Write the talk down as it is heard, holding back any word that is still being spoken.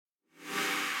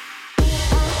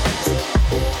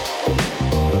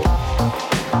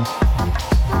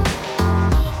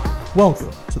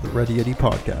Welcome to the Ready Yeti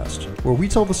Podcast, where we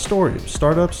tell the story of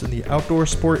startups in the outdoor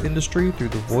sport industry through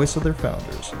the voice of their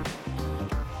founders.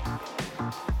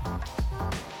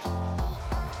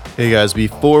 Hey guys,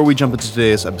 before we jump into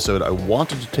today's episode, I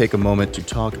wanted to take a moment to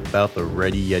talk about the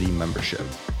Ready Yeti membership.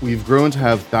 We've grown to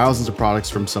have thousands of products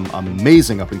from some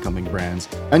amazing up-and-coming brands.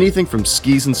 Anything from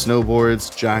skis and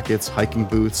snowboards, jackets, hiking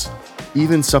boots,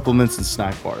 even supplements and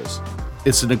snack bars.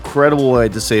 It's an incredible way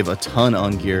to save a ton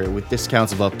on gear with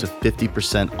discounts of up to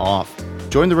 50% off.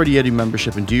 Join the Ready Yeti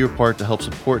membership and do your part to help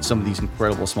support some of these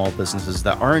incredible small businesses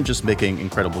that aren't just making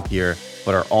incredible gear,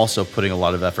 but are also putting a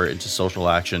lot of effort into social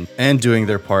action and doing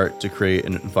their part to create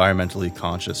an environmentally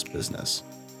conscious business.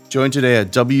 Join today at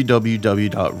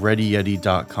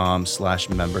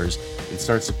www.readyyeti.com/members and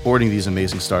start supporting these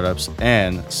amazing startups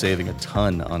and saving a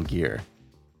ton on gear.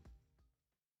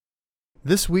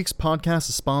 This week's podcast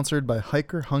is sponsored by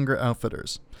Hiker Hunger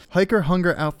Outfitters. Hiker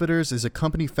Hunger Outfitters is a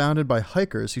company founded by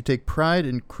hikers who take pride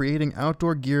in creating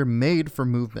outdoor gear made for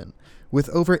movement. With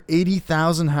over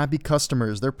 80,000 happy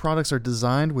customers, their products are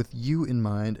designed with you in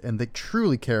mind, and they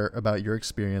truly care about your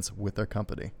experience with their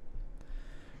company.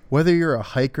 Whether you're a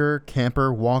hiker,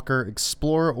 camper, walker,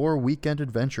 explorer, or weekend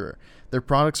adventurer, their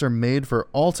products are made for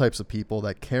all types of people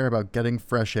that care about getting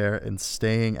fresh air and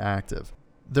staying active.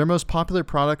 Their most popular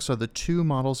products are the two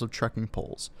models of trekking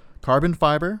poles: carbon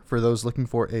fiber for those looking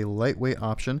for a lightweight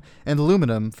option, and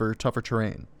aluminum for tougher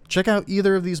terrain. Check out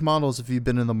either of these models if you've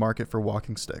been in the market for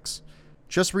walking sticks.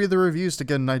 Just read the reviews to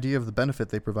get an idea of the benefit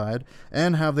they provide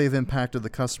and how they've impacted the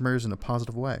customers in a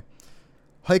positive way.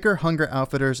 Hiker Hunger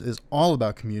Outfitters is all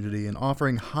about community and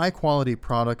offering high-quality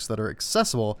products that are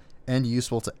accessible and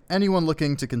useful to anyone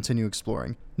looking to continue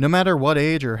exploring, no matter what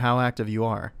age or how active you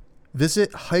are.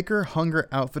 Visit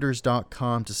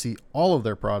hikerhungeroutfitters.com to see all of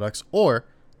their products or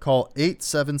call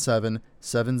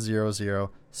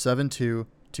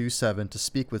 877-700-7227 to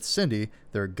speak with Cindy,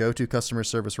 their go-to customer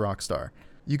service rock star.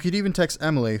 You could even text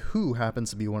Emily, who happens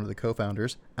to be one of the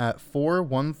co-founders, at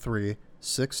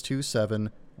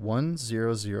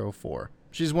 413-627-1004.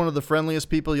 She's one of the friendliest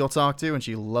people you'll talk to, and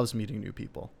she loves meeting new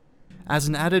people. As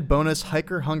an added bonus,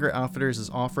 Hiker Hunger Outfitters is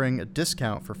offering a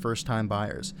discount for first-time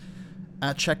buyers.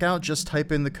 At checkout, just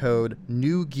type in the code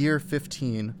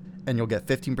NEWGEAR15 and you'll get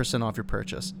 15% off your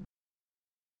purchase.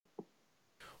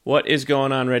 What is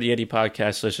going on, Ready Yeti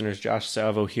podcast listeners? Josh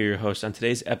Salvo here, your host. On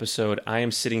today's episode, I am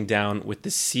sitting down with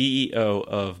the CEO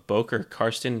of Boker,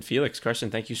 Karsten Felix. Karsten,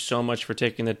 thank you so much for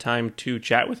taking the time to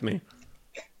chat with me.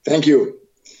 Thank you.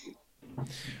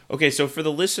 Okay, so for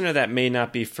the listener that may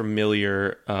not be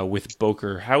familiar with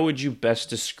Boker, how would you best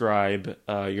describe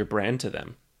your brand to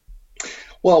them?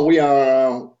 Well, we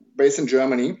are based in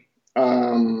Germany, in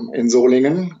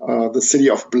Solingen, the city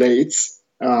of blades.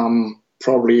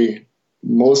 Probably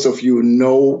most of you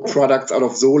know products out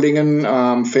of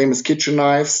Solingen, famous kitchen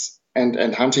knives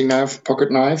and hunting knife,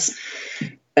 pocket knives.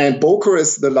 And Boker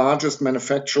is the largest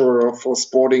manufacturer for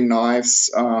sporting knives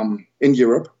in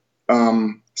Europe,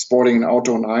 sporting and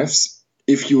outdoor knives.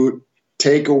 If you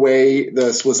take away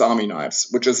the Swiss Army knives,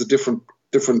 which is a different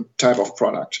type of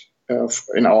product.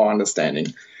 In our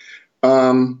understanding.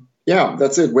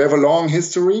 That's it. We have a long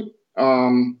history.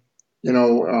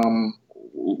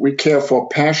 We care for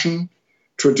passion,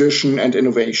 tradition, and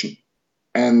innovation.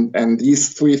 And these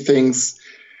three things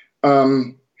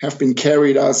have been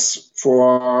carried us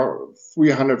for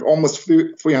almost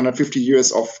 350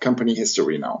 years of company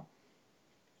history now.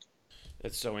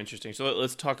 That's so interesting. So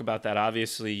let's talk about that.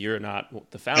 Obviously, you're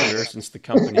not the founder since the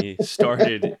company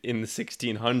started in the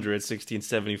 1600s,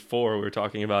 1674. We were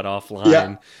talking about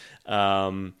offline. Yeah.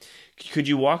 Could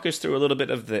you walk us through a little bit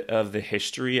of the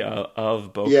history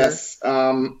of Boker? Yes.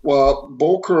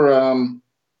 Boker,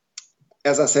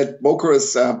 as I said, Boker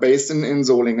is based in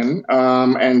Solingen.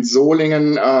 And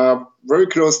Solingen, very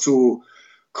close to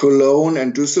Cologne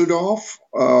and Düsseldorf,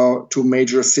 two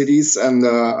major cities and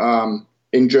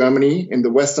in Germany, in the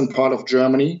western part of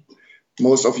Germany.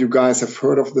 Most of you guys have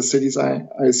heard of the cities, I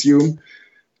assume.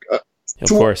 Of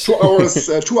course. 2 hours,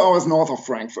 2 hours north of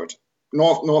Frankfurt,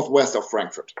 northwest of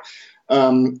Frankfurt.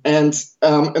 And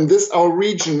this, our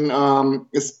region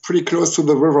is pretty close to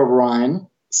the River Rhine.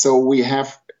 So we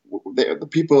have, the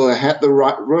people had the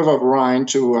River Rhine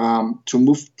to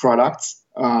move products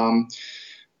on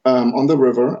the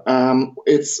river.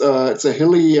 It's a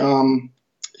hilly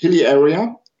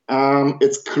area.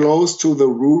 It's close to the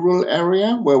rural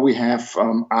area where we have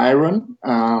iron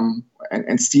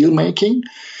and steel making,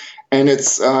 and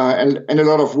it's and a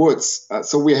lot of woods.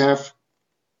 So we have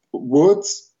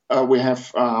woods, we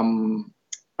have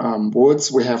woods,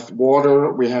 we have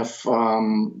water, we have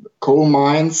coal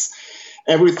mines,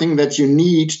 everything that you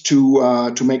need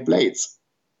to make blades.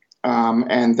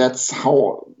 And that's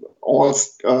how all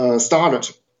started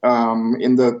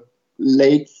in the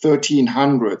late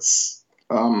 1300s.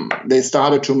 They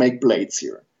started to make blades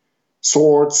here,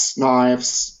 swords,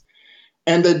 knives,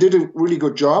 and they did a really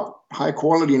good job, high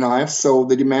quality knives. So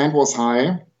the demand was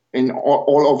high in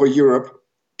all over Europe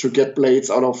to get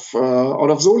blades out of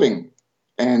Solingen.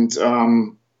 And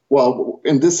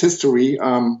in this history,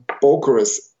 Boker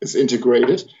is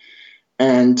integrated,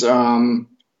 and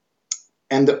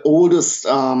the oldest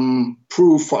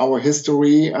proof for our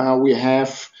history we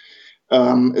have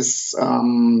is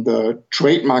the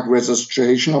trademark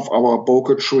registration of our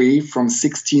Boker tree from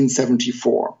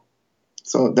 1674.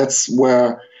 So that's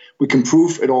where we can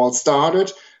prove it all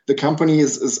started. The company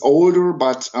is older,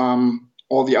 but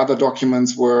all the other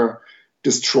documents were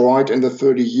destroyed in the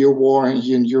 30-year war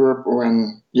here in Europe,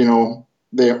 when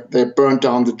they burned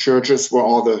down the churches where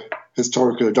all the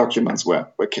historical documents were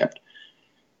kept.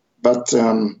 But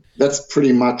that's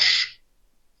pretty much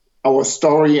our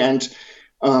story. And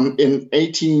in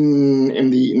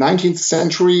the 19th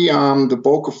century, the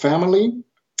Boker family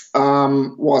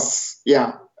was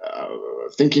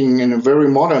thinking in a very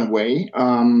modern way,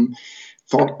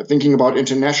 thinking about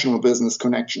international business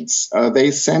connections.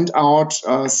 They sent out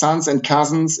sons and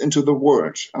cousins into the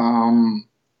world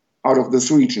out of this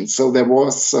region. So there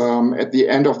was, at the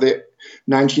end of the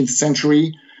 19th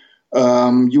century,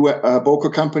 Boker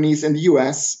companies in the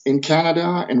US, in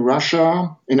Canada, in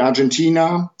Russia, in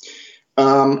Argentina,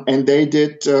 and they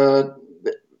did.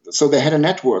 So they had a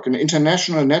network, an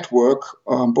international network,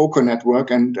 Boker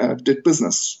network, and did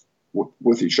business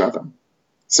with each other.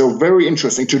 So very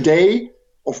interesting. Today,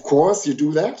 of course, you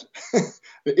do that,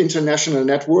 the international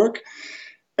network.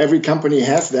 Every company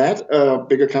has that,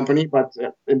 bigger company, but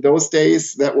in those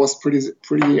days, that was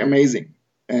pretty amazing.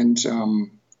 And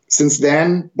since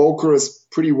then, Boker is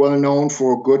pretty well known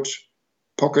for good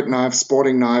pocket knives,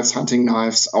 sporting knives, hunting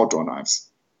knives, outdoor knives.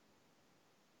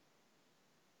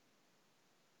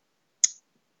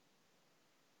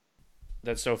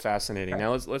 That's so fascinating.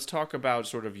 Now let's talk about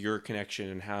sort of your connection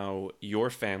and how your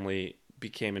family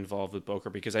became involved with Boker,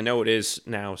 because I know it is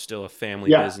now still a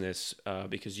family business,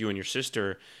 because you and your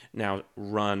sister now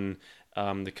run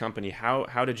the company.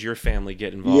 How did your family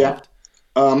get involved? Yeah.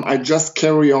 I just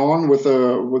carry on with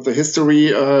the history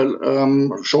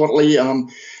shortly.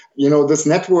 This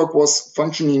network was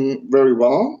functioning very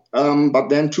well, but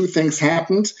then two things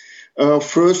happened.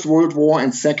 First World War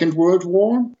and Second World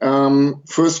War.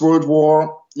 First World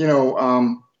War,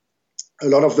 a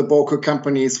lot of the Boker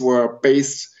companies were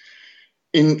based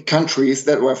in countries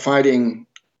that were fighting.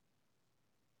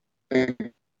 So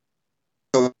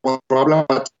that was a problem,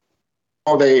 but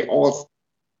they all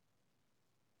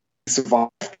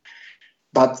survived.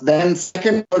 But then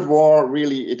Second World War,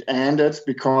 really, it ended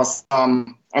because,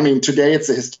 today it's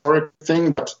a historic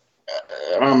thing, but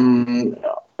in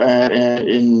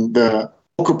the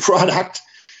Boker product,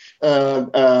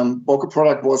 Boker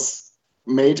product was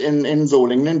made in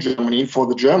Solingen, in Germany, for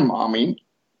the German army.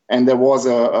 And there was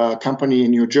a company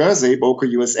in New Jersey, Boker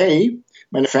USA,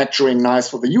 manufacturing knives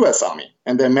for the US Army.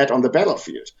 And they met on the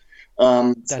battlefield.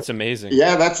 That's amazing.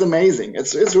 Yeah, that's amazing.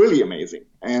 It's really amazing.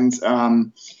 And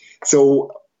then the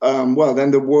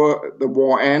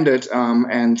war ended,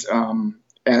 and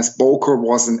as Boker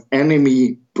was an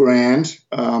enemy brand,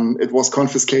 it was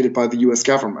confiscated by the US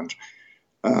government.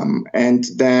 And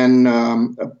then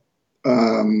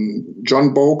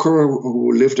John Boker,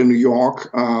 who lived in New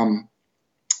York,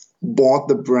 bought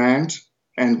the brand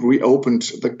and reopened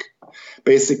the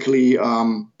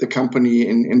company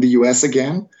in the US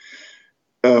again.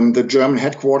 The German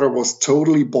headquarters was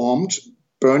totally bombed,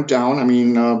 burnt down.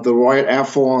 The Royal Air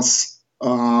Force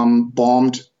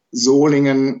bombed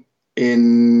Solingen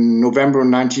in November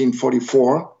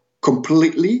 1944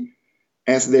 completely,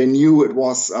 as they knew it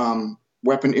was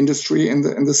weapon industry in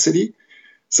the city.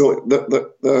 So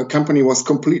the company was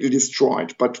completely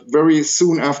destroyed. But very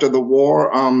soon after the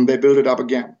war, they built it up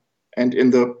again. And in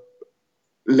the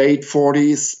late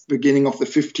 40s, beginning of the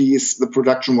 50s, the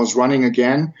production was running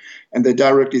again, and they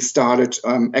directly started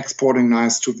exporting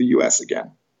knives to the US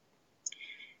again.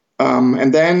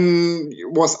 And then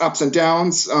it was ups and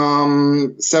downs.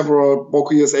 Several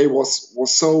Boker USA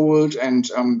was sold, and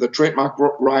the trademark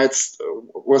rights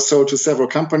were sold to several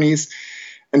companies.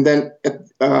 And then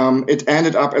it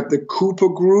ended up at the Cooper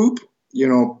Group,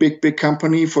 big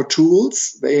company for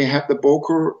tools. They had the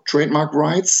Boker trademark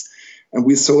rights, and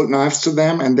we sold knives to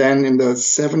them. And then in the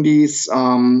 70s,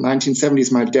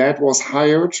 1970s, my dad was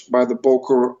hired by the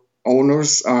Boker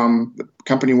owners. The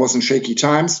company was in shaky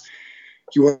times.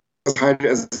 He was hired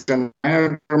as a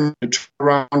manager,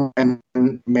 around and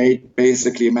made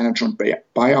basically a management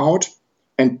buyout,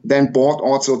 and then bought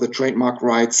also the trademark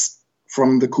rights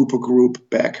from the Cooper Group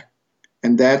back.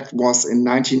 And that was in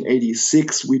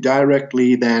 1986. We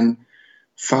directly then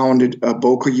founded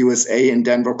Boker USA in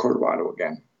Denver, Colorado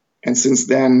again. And since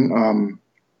then,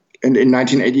 and in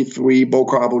 1983,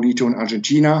 Boker Arbolito in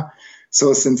Argentina.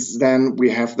 So since then, we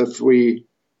have the three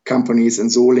companies in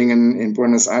Solingen, in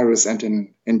Buenos Aires, and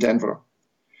in Denver.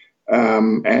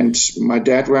 And my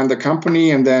dad ran the company,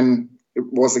 and then it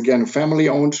was again a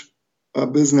family-owned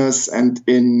business. And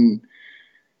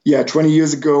 20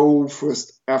 years ago,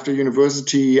 first after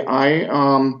university, I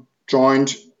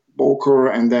joined Boker,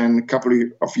 and then a couple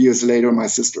of years later, my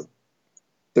sister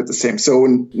did the same. So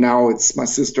now it's my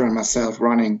sister and myself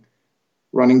running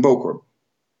Boker.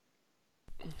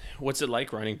 What's it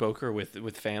like running Boker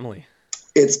with family?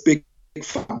 It's big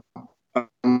fun.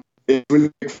 It's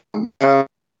really big fun.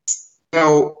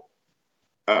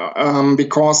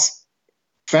 Because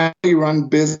family-run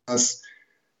businesses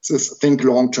think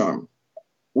long-term.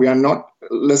 We are not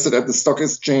listed at the stock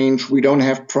exchange. We don't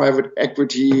have private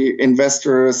equity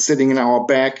investors sitting in our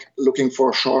back looking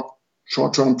for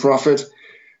short-term profit.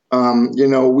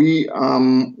 We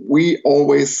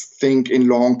always think in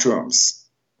long terms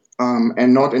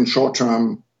and not in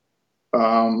short-term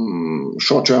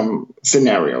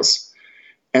scenarios.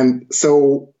 And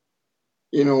so,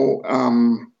 it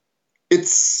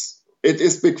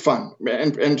is big fun,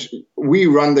 and we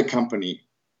run the company,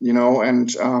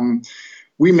 and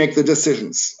we make the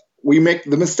decisions. We make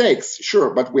the mistakes, sure,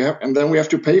 but we have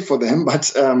to pay for them.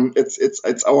 But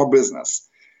it's our business.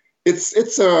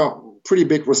 It's a pretty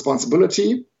big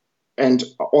responsibility and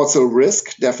also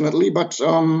risk, definitely. But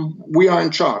we are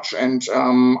in charge, and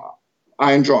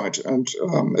I enjoy it, and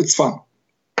it's fun.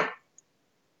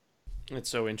 It's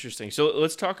so interesting. So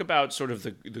let's talk about sort of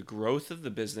the growth of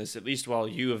the business, at least while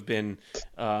you have been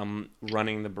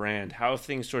running the brand. How have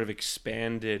things sort of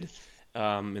expanded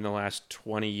in the last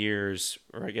 20 years,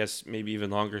 or I guess maybe even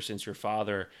longer since your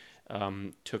father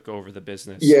took over the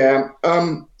business? Yeah,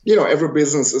 every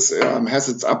business has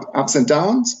its ups and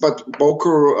downs, but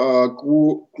Boker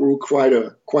grew quite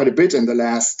a bit in the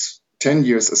last 10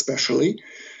 years, especially,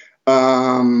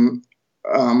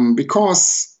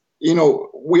 because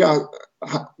we are.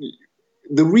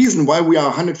 The reason why we are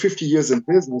 150 years in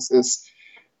business is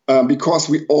because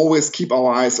we always keep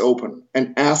our eyes open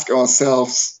and ask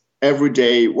ourselves every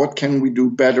day, what can we do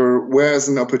better? Where is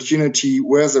an opportunity?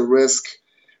 Where's a risk?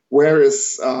 Where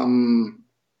is a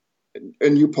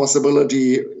new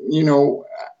possibility?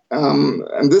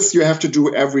 And this you have to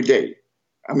do every day.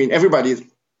 I mean, everybody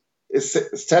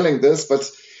is telling this, but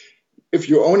if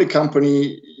you own a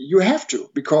company, you have to,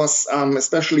 because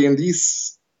especially in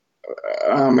these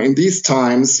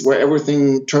times where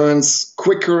everything turns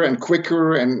quicker and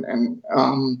quicker, and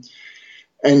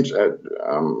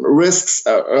risks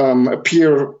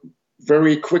appear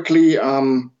very quickly.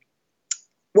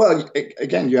 Well,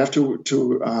 again, you have to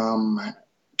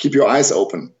keep your eyes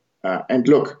open and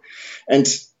look. And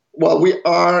we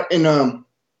are in an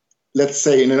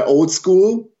old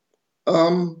school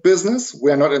business.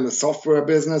 We are not in the software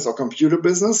business or computer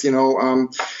business,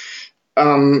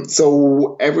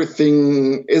 so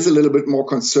everything is a little bit more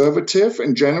conservative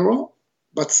in general,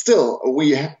 but still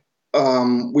we have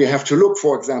to look,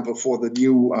 for example, for the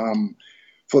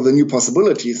new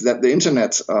possibilities that the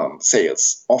internet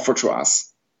sales offer to us.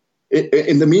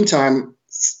 In the meantime,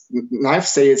 knife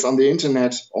sales on the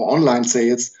internet or online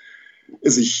sales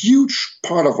is a huge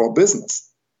part of our business.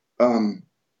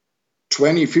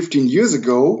 20, 15 years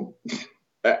ago,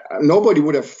 nobody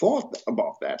would have thought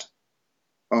about that.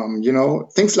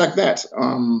 Things like that.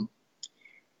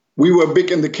 We were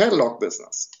big in the catalog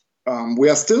business. We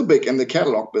are still big in the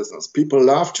catalog business. People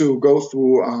love to go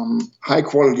through high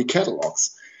quality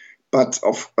catalogs, but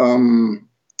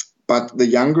the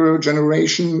younger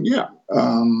generation,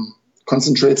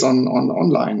 concentrates on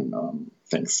online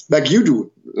things, like you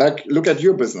do. Like, look at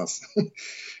your business.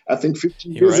 I think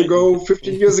 15 years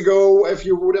ago, if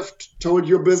you would have told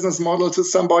your business model to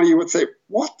somebody, you would say,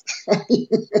 "What?"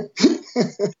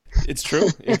 It's true.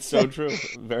 It's so true.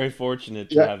 Very fortunate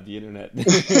to have the internet.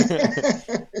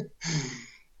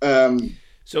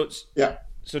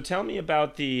 So tell me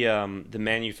about the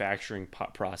manufacturing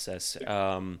process.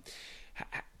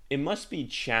 It must be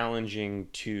challenging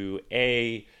to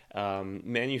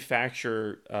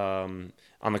manufacture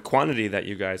on the quantity that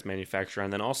you guys manufacture,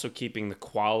 and then also keeping the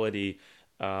quality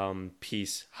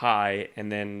piece high,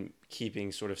 and then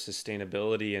keeping sort of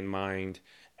sustainability in mind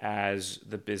as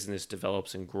the business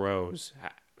develops and grows.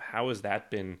 How has that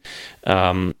been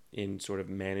in sort of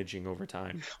managing over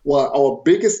time? Well, our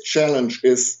biggest challenge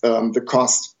is the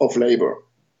cost of labor.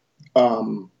 A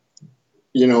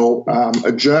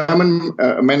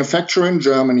manufacturer in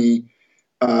Germany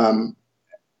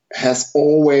has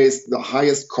always the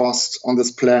highest cost on this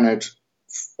planet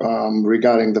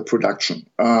regarding the production.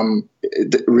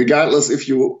 Regardless if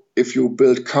you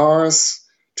build cars,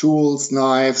 tools,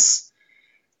 knives,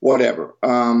 whatever.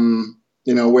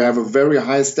 We have a very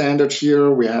high standard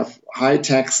here. We have high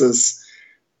taxes,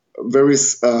 very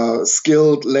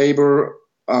skilled labor,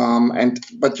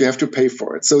 but you have to pay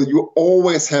for it. So you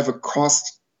always have a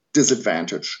cost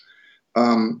disadvantage.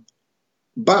 So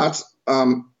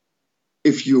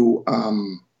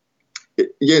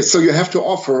you have to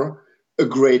offer a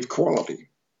great quality,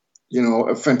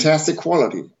 a fantastic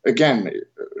quality. Again,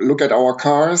 look at our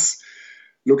cars,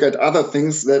 look at other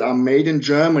things that are made in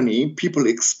Germany. People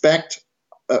expect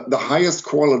the highest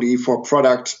quality for a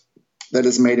product that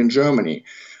is made in Germany.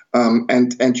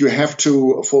 And you have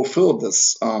to fulfill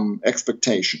this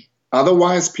expectation.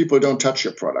 Otherwise, people don't touch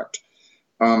your product.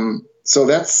 So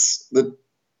that's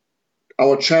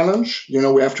our challenge.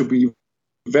 We have to be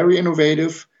very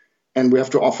innovative, and we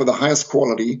have to offer the highest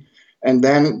quality. And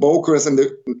then Boker is in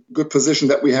the good position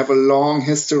that we have a long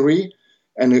history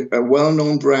and a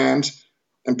well-known brand,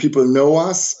 and people know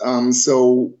us.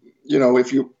 So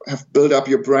if you have built up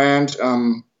your brand,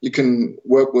 you can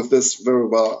work with this very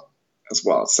well as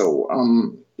well. So,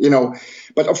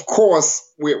 but of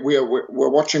course, we're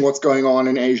watching what's going on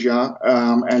in Asia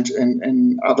and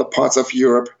in other parts of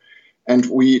Europe, and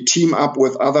we team up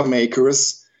with other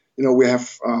makers. We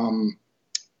have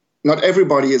not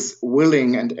everybody is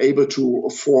willing and able to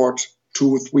afford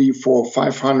 $200, $300,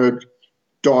 $400,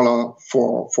 $500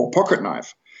 for pocket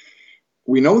knife.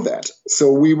 We know that.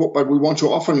 So but we want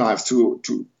to offer knives to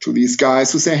these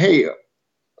guys who say, hey,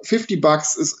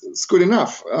 $50 is good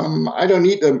enough. I don't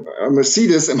need a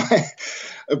Mercedes in a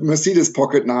Mercedes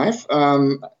pocket knife,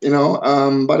 but I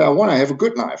want to have a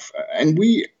good knife. And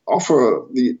we offer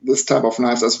this type of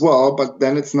knives as well, but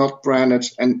then it's not branded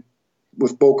and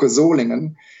with Boker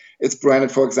Solingen. It's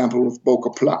branded, for example, with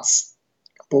Boker Plus.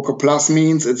 Boker Plus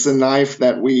means it's a knife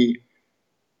that we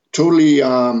totally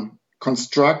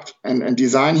construct and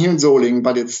design here in Solingen,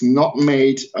 but it's not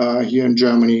made here in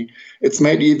Germany. It's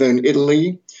made either in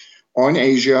Italy or in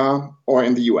Asia or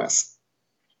in the US.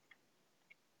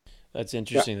 That's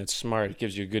interesting. Yeah. That's smart. It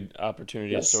gives you a good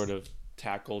opportunity to sort of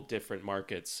tackle different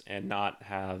markets and not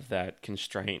have that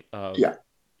constraint of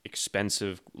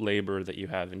expensive labor that you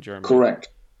have in Germany. Correct.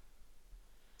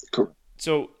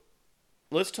 So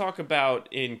let's talk about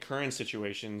in current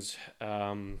situations,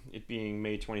 it being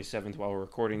May 27th while we're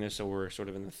recording this, so we're sort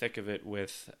of in the thick of it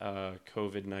with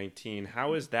COVID-19.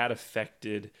 How has that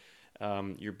affected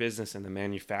your business and the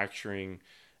manufacturing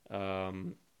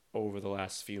over the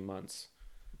last few months?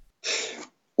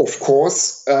 Of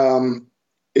course,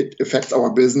 it affects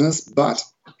our business, but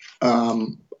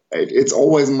it's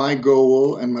always my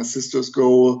goal and my sister's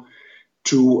goal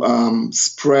to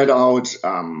spread out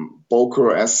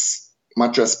Boker as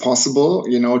much as possible,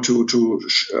 to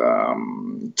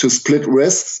split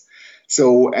risks.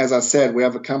 So as I said, we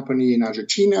have a company in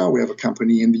Argentina, we have a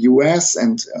company in the US,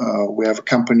 and we have a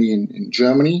company in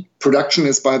Germany. Production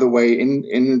is, by the way,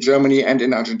 in Germany and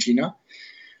in Argentina.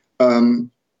 And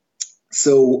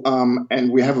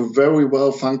we have a very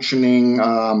well-functioning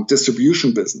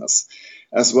distribution business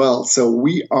as well. So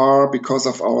we are, because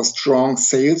of our strong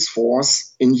sales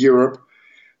force in Europe,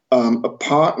 a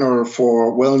partner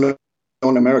for well-known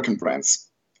American brands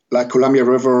like Columbia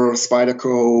River,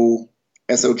 Spyderco,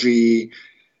 SOG,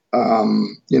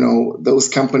 those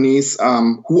companies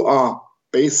who are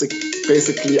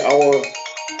basically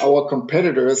our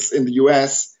competitors in the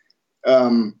US,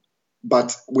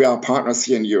 but we are partners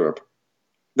here in Europe.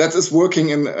 That is working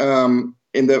in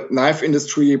the knife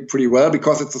industry pretty well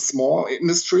because it's a small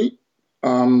industry.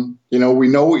 We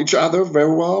know each other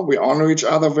very well. We honor each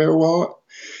other very well,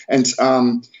 and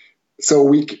so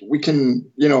we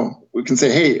can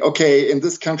say, hey, okay, in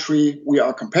this country we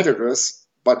are competitors,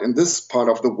 but in this part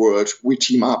of the world we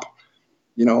team up,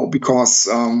 because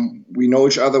we know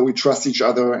each other, we trust each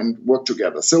other, and work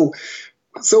together. So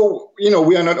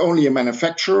we are not only a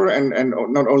manufacturer and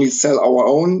not only sell our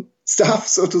own stuff,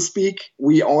 so to speak,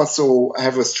 we also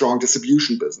have a strong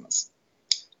distribution business.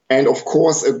 And of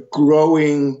course, a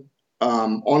growing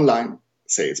online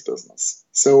sales business.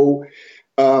 So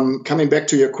coming back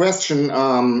to your question,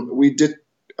 we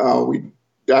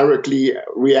directly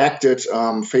reacted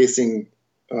facing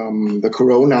the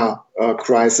Corona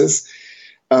crisis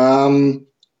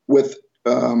with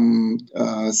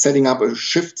setting up a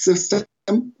shift system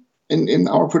in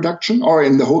our production, or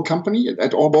in the whole company,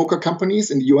 at all Boker companies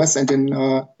in the US and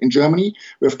in Germany.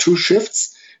 We have 2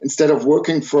 shifts. Instead of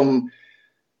working from,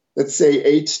 let's say,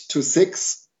 8 to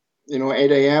 6, 8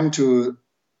 a.m. to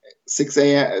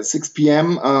 6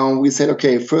 p.m., we said,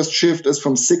 okay, first shift is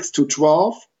from 6 to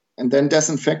 12, and then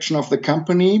disinfection of the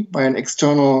company by an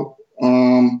external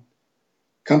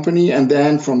company, and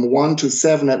then from 1 to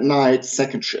 7 at night,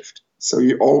 second shift. So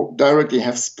you all directly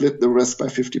have split the risk by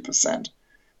 50%.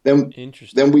 Then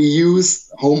we use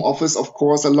home office, of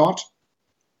course, a lot.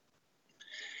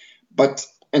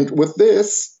 And with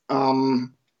this,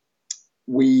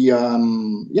 we are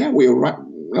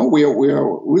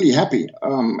really happy.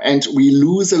 And we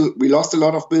lost a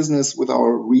lot of business with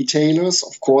our retailers.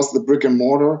 Of course, the brick and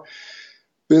mortar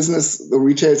business, the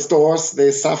retail stores,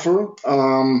 they suffer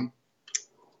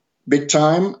big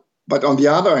time. But on the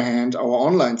other hand, our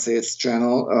online sales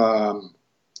channel,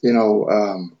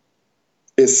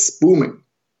 is booming.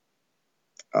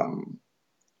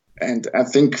 And I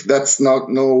think that's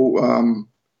no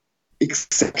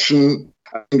exception.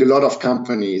 I think a lot of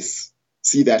companies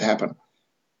see that happen.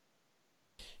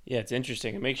 Yeah, it's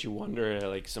interesting. It makes you wonder,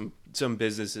 like some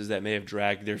businesses that may have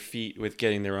dragged their feet with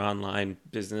getting their online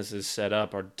businesses set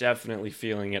up are definitely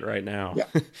feeling it right now.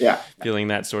 Yeah. Feeling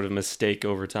that sort of mistake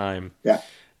over time. Yeah.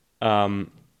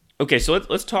 Okay, so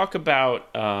let's talk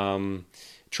about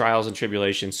trials and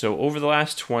tribulations. So over the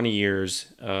last 20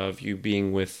 years of you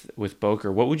being with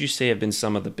Boker, what would you say have been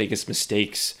some of the biggest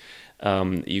mistakes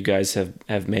you guys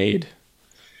have made?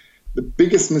 The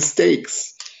biggest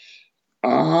mistakes.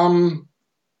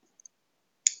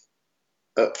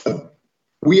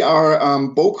 We are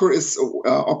Boker is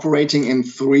operating in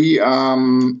three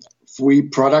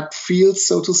product fields,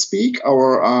 so to speak.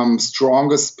 Our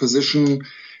strongest position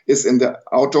is in the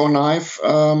outdoor knife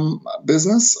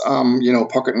business.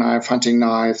 Pocket knife, hunting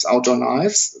knives, outdoor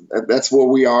knives. That's where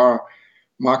we are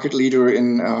market leader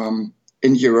in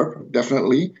Europe,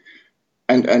 definitely,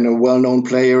 and a well-known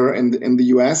player in the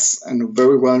US, and a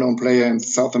very well-known player in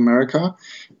South America.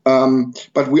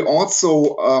 But we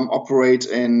also operate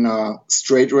in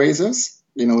straight razors.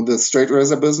 The straight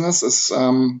razor business is,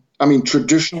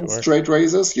 traditional straight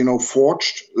razors,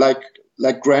 forged like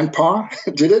Grandpa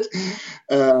did it.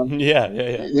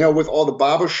 Yeah. With all the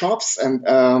barber shops.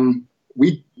 And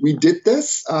we did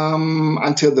this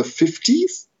until the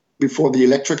 50s, before the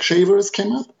electric shavers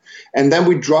came up. And then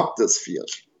we dropped this field.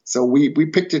 So we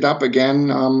picked it up again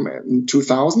in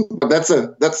 2000. But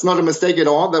that's not a mistake at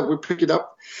all that we picked it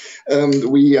up.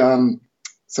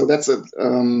 So that's a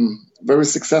very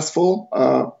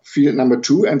successful field number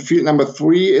 2. And field number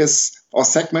 3 is, or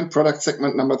product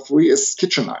segment number 3 is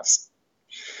kitchen knives.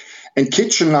 And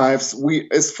kitchen knives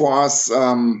is for us,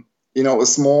 a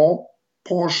small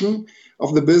portion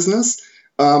of the business.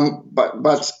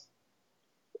 But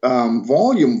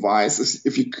volume-wise,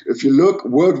 if you look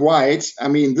worldwide,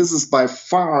 this is by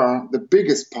far the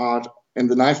biggest part in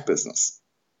the knife business.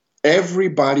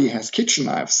 Everybody has kitchen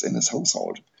knives in his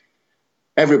household.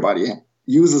 Everybody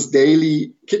uses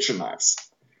daily kitchen knives.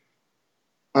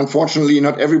 Unfortunately,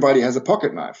 not everybody has a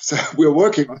pocket knife, so we're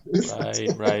working on this.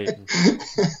 Right.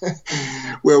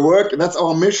 That's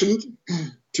our mission,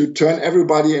 to turn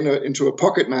everybody into a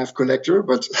pocket knife collector.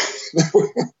 But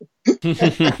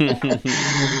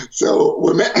so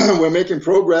we're making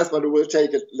progress, but it will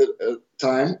take a little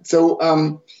time. So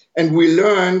and we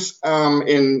learned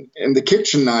in the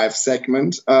kitchen knife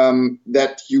segment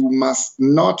that you must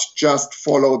not just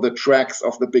follow the tracks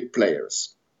of the big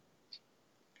players.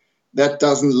 That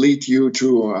doesn't lead you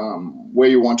to where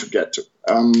you want to get to.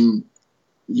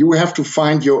 You have to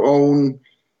find your own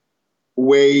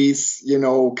ways,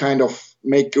 kind of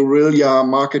make guerrilla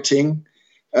marketing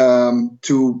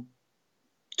to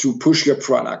push your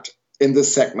product in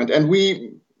this segment. And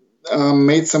we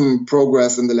made some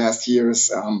progress in the last years.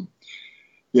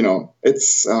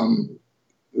 It's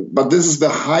but this is a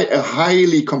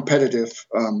highly competitive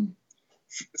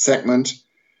segment.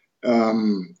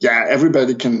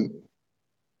 Everybody can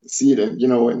see it, in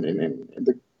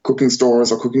the cooking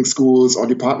stores or cooking schools or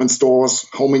department stores,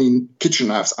 how many kitchen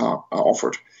knives are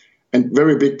offered, and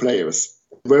very big players,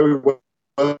 very well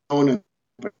known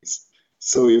companies.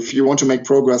 So if you want to make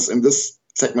progress in this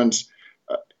segment,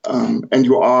 and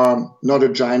you are not a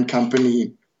giant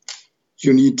company,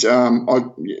 you need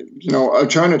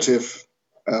alternative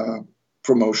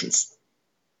promotions.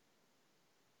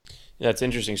 Yeah, that's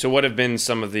interesting. So what have been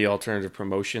some of the alternative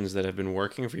promotions that have been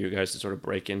working for you guys to sort of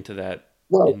break into that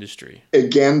industry?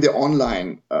 Again, the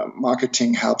online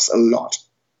marketing helps a lot.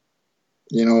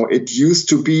 It used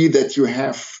to be that you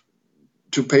have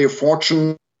to pay a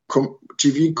fortune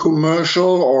TV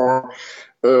commercial or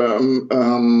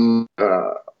an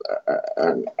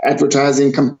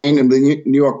advertising campaign in the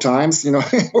New York Times.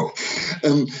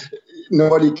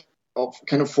 Nobody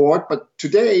can afford. But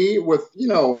today, with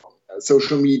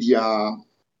social media,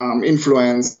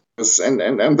 influencers,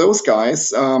 and those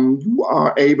guys, you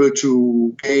are able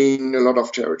to gain a lot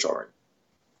of territory.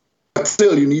 But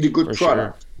still, you need a good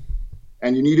product,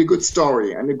 and you need a good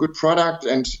story and a good product,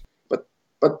 but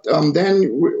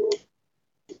then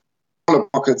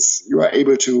pockets you are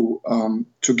able to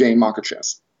gain market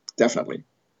shares, definitely.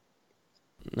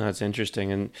 That's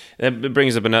interesting, and that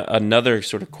brings up another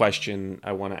sort of question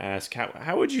I want to ask.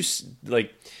 How would you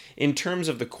in terms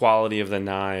of the quality of the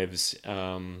knives,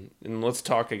 and let's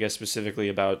talk, I guess, specifically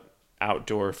about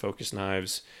outdoor focus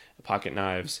knives, pocket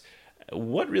knives.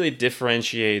 What really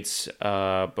differentiates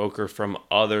Boker from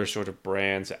other sort of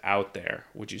brands out there,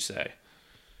 would you say?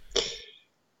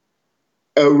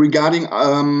 Regarding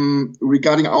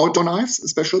outdoor knives,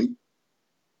 especially.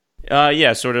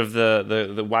 Yeah, sort of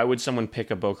the why would someone pick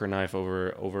a Boker knife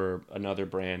over another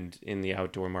brand in the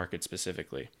outdoor market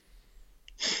specifically?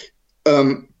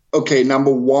 Okay,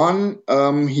 number one,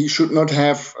 he should not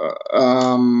have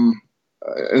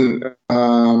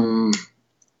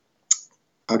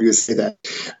how do you say that?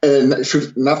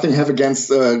 Should nothing have against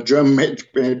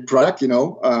German-made product. I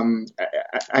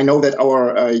know that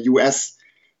our US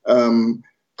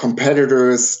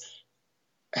competitors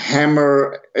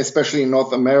hammer, especially in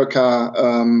North America,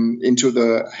 into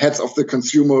the heads of the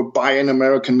consumer, buy an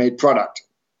American-made product,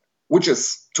 which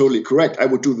is totally correct. I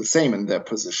would do the same in their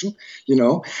position,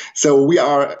 So we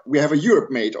have a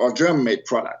Europe-made or German-made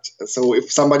product. So if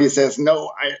somebody says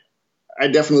no, I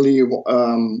definitely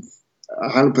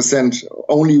 100%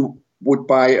 only would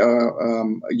buy a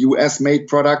US-made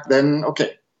product, then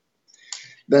okay.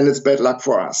 Then it's bad luck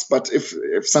for us. But if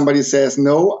somebody says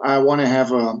no, I want to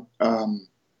have a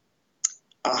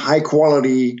high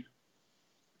quality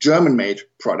German-made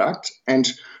product, and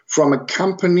from a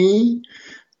company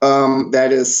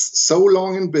that is so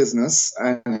long in business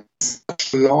and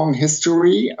such a long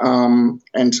history, and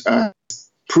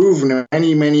proven in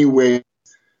many, many ways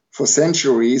for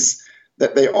centuries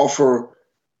that they offer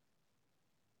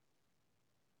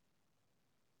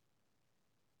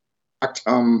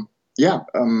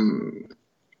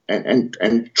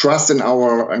and trust in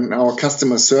our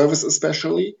customer service,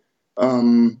 especially,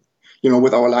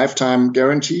 with our lifetime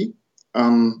guarantee.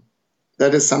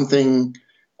 That is something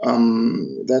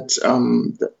that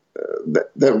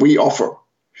we offer.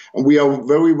 And we are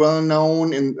very well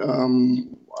known in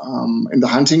the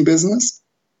hunting business.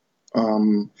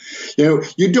 You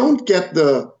don't get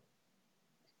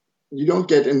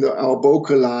in our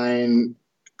Boker line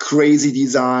crazy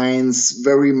designs,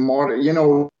 very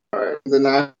modern,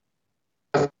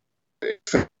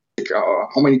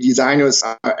 how many designers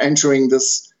are entering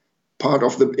this part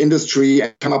of the industry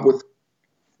and come up with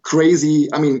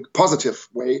positive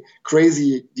way,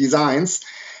 crazy designs,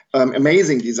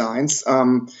 amazing designs.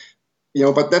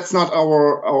 But that's not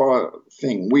our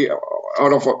thing. We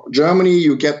out of Germany,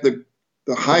 you get the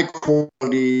high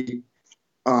quality,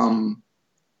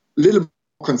 little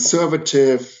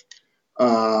conservative,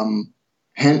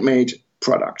 handmade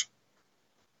product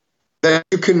that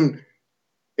you can,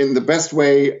 in the best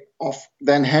way,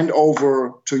 then hand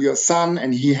over to your son,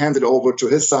 and he hands it over to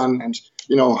his son, and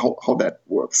how that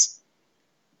works.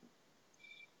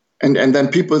 And then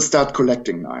people start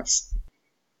collecting knives.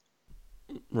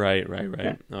 Right.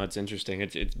 Yeah. No, it's interesting.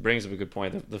 It brings up a good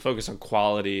point. The focus on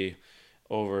quality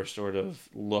over sort of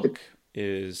look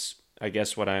is, I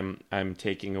guess, what I'm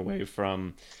taking away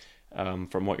from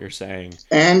what you're saying.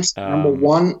 And number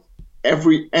one,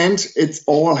 it's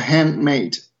all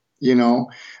handmade.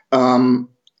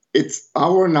 It's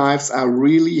our knives are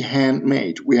really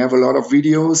handmade. We have a lot of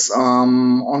videos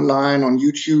online on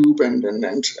YouTube and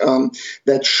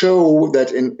that show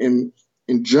that in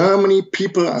Germany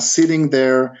people are sitting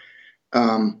there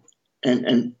and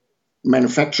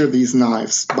manufacture these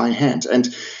knives by hand,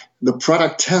 and the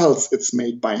product tells it's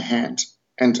made by hand,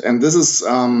 and this is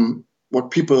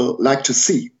what people like to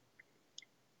see.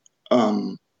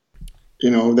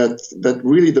 That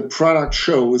really the product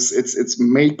shows it's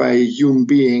made by a human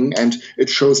being, and it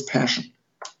shows passion.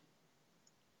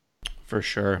 For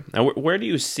sure. Now, where do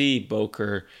you see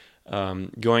Boker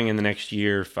going in the next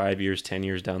year, 5 years, 10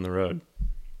 years down the road?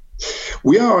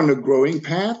 We are on a growing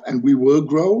path, and we will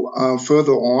grow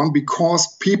further on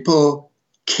because people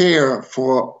care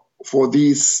for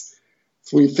these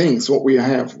three things. What we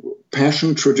have: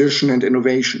 passion, tradition, and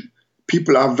innovation.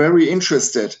 People are very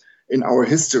interested in our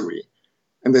history.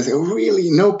 And they say, oh, really?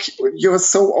 No, you're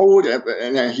so old.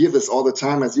 And I hear this all the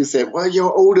time, as you said, well,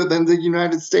 you're older than the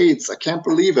United States. I can't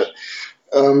believe it.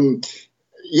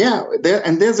 Yeah,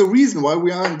 there's a reason why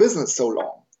we are in business so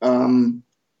long.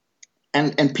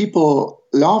 And people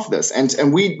love this.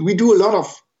 And we do a lot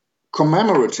of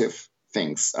commemorative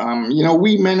things.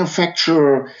 We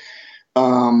manufacture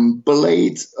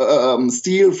blade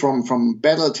steel from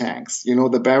battle tanks,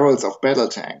 the barrels of battle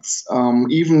tanks,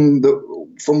 even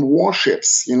from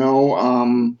warships, we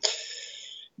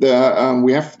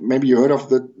have, maybe you heard of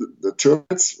the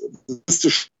turrets.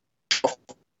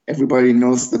 Everybody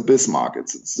knows the Bismarck.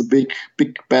 It's the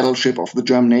big battleship of the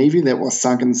German Navy that was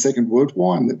sunk in the Second World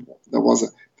War, and there was a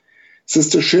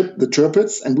sister ship, the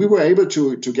Tirpitz, and we were able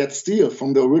to get steel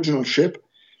from the original ship,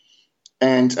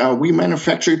 and we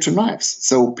manufacture it to knives.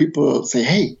 So people say,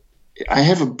 "Hey, I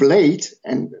have a blade,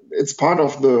 and it's part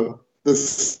of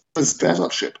this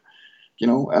battleship."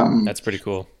 That's pretty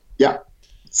cool. Yeah.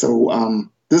 So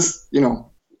this,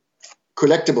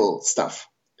 collectible stuff,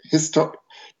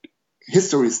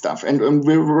 history stuff, and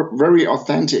we're very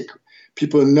authentic.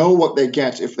 People know what they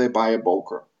get if they buy a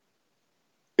Boker.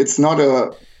 It's not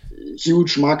a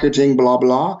huge marketing blah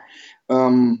blah.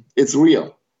 It's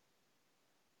real.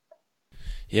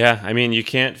 Yeah, I mean, you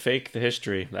can't fake the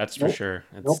history. That's for sure.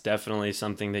 It's definitely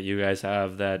something that you guys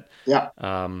have that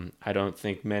I don't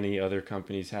think many other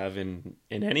companies have in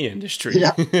any industry,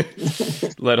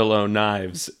 let alone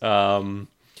knives.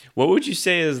 What would you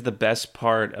say is the best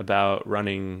part about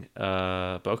running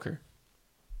Boker?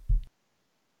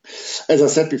 As I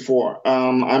said before,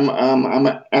 I'm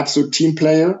an absolute team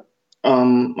player.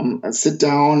 I sit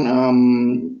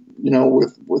down,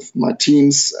 with my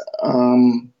teams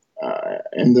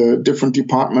in the different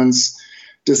departments,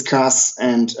 discuss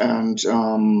and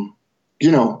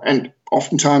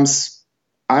oftentimes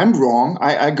I'm wrong.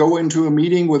 I go into a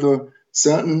meeting with a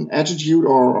certain attitude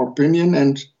or opinion,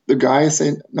 and the guy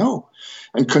say no,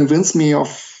 and convince me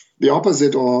of the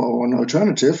opposite or an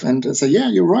alternative, and I say, yeah,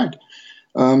 you're right.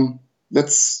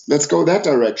 Let's go that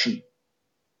direction.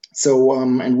 So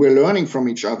and we're learning from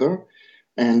each other,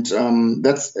 and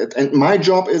that's it. And my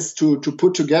job is to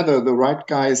put together the right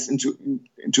guys into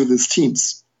these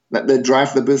teams that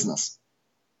drive the business.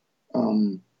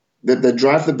 That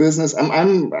drive the business.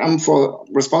 I'm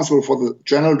responsible for the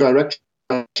general direction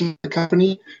of the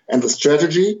company and the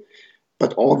strategy,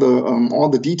 but all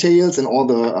the details and all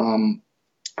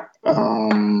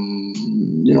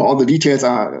the details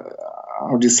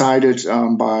are decided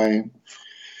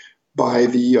by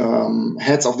the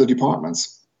heads of the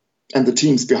departments and the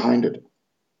teams behind it.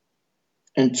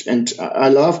 And I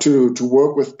love to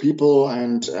work with people,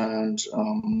 and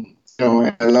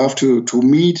I love to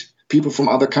meet people from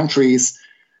other countries,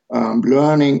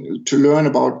 learn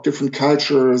about different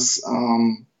cultures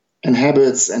and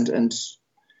habits, and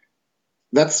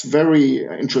that's very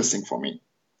interesting for me.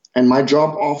 And my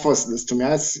job offers this to me.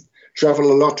 I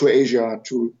travel a lot to Asia,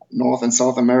 to North and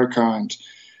South America, and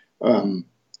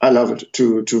I love it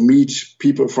to meet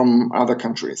people from other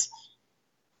countries.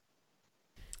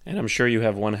 And I'm sure you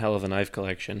have one hell of a knife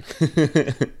collection.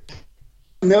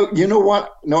 No, you know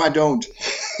what? No, I don't.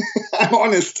 I'm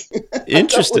honest.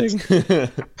 Interesting.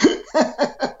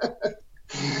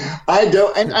 I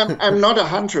don't, and I'm not a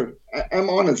hunter. I'm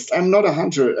honest. I'm not a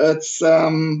hunter. It's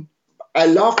I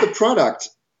love the product,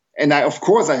 and of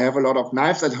course I have a lot of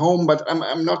knives at home, but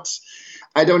I'm not.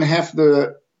 I don't have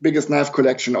the biggest knife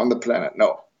collection on the planet.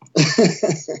 No.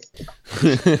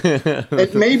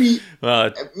 And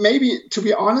maybe to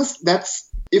be honest, that's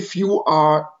if you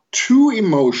are too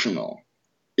emotional.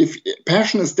 If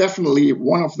passion is definitely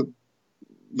one of the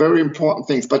very important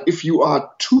things, but if you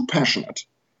are too passionate,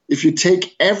 if you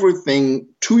take everything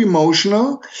too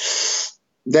emotional,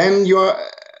 then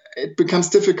it becomes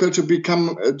difficult to be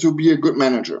a good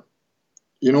manager.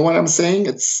 You know what I'm saying?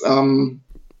 It's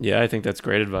yeah, I think that's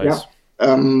great advice.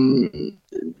 Yeah.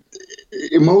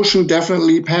 Emotion,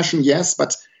 definitely. Passion, yes,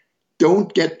 but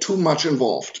don't get too much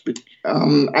involved.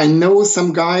 I know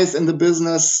some guys in the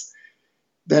business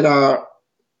that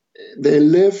they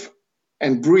live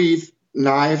and breathe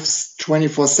knives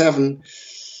 24/7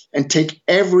 and take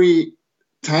every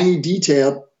tiny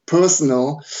detail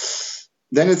personal.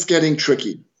 Then it's getting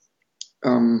tricky.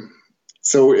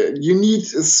 So you need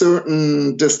a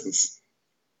certain distance.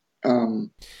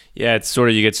 Yeah, it's sort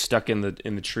of, you get stuck in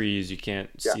the trees. You can't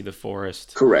see the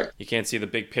forest. Correct. You can't see the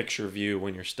big picture view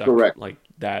when you're stuck like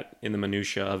that in the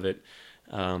minutia of it.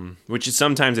 Which is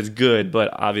sometimes it's good, but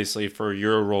obviously for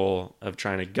your role of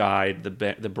trying to guide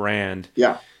the brand,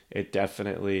 it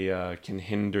definitely can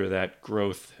hinder that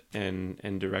growth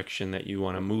and direction that you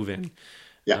want to move in.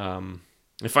 Yeah.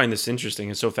 I find this interesting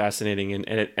and so fascinating,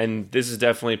 and this is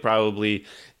definitely probably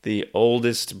the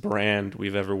oldest brand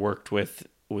we've ever worked with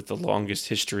the longest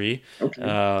history,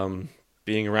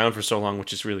 being around for so long,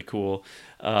 which is really cool.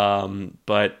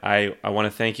 But I want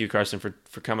to thank you, Carsten,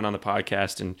 for coming on the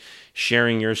podcast and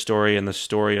sharing your story and the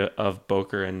story of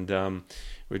Boker, and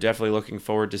we're definitely looking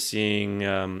forward to seeing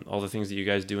all the things that you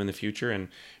guys do in the future. And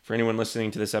for anyone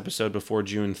listening to this episode before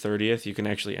June 30th, you can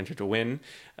actually enter to win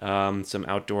some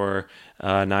outdoor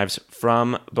knives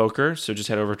from Boker. So just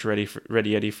head over to Ready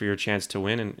Yeti for your chance to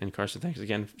win. And Carsten, thanks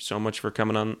again so much for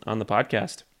coming on the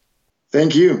podcast.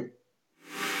 Thank you.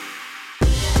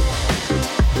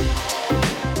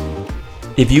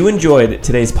 If you enjoyed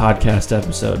today's podcast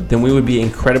episode, then we would be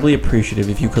incredibly appreciative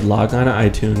if you could log on to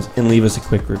iTunes and leave us a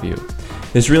quick review.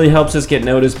 This really helps us get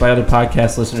noticed by other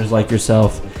podcast listeners like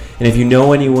yourself. And if you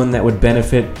know anyone that would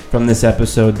benefit from this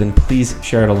eepisode, then please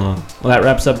share it along. Well, that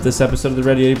wraps up this episode of the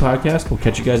Ready Yeti podcast. We'll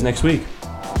catch you guys next week.